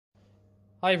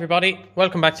Hi everybody,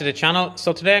 welcome back to the channel.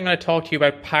 So today I'm going to talk to you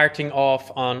about parting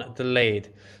off on the lathe.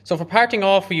 So for parting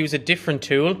off we use a different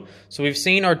tool. So we've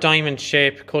seen our diamond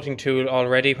shape cutting tool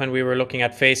already when we were looking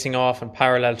at facing off and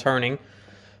parallel turning.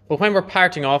 But when we're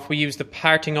parting off we use the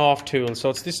parting off tool.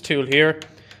 So it's this tool here,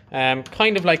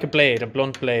 kind of like a blade, a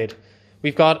blunt blade.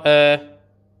 We've got a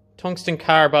tungsten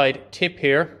carbide tip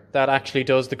here that actually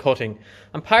does the cutting.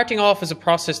 And parting off is a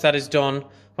process that is done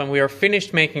when we are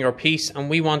finished making our piece and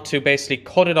we want to basically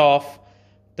cut it off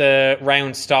the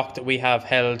round stock that we have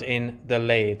held in the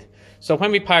lathe. So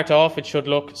when we part off, it should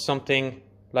look something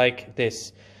like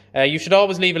this. You should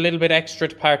always leave a little bit extra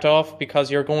to part off because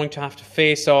you're going to have to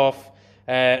face off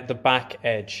the back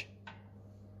edge.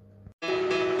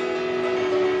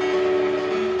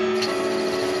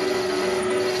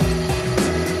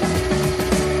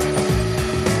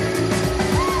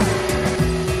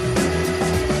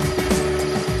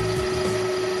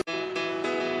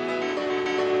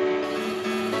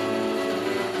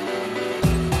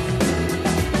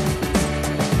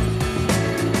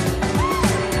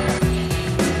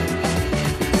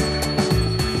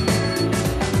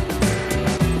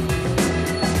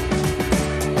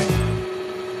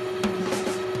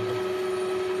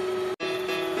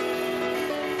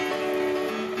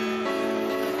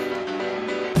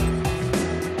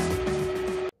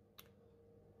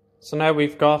 So now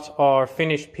we've got our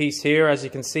finished piece here. As you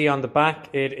can see on the back,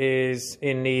 it is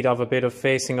in need of a bit of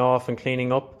facing off and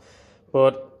cleaning up.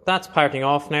 But that's parting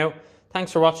off now.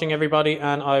 Thanks for watching everybody,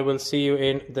 and I will see you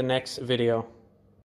in the next video.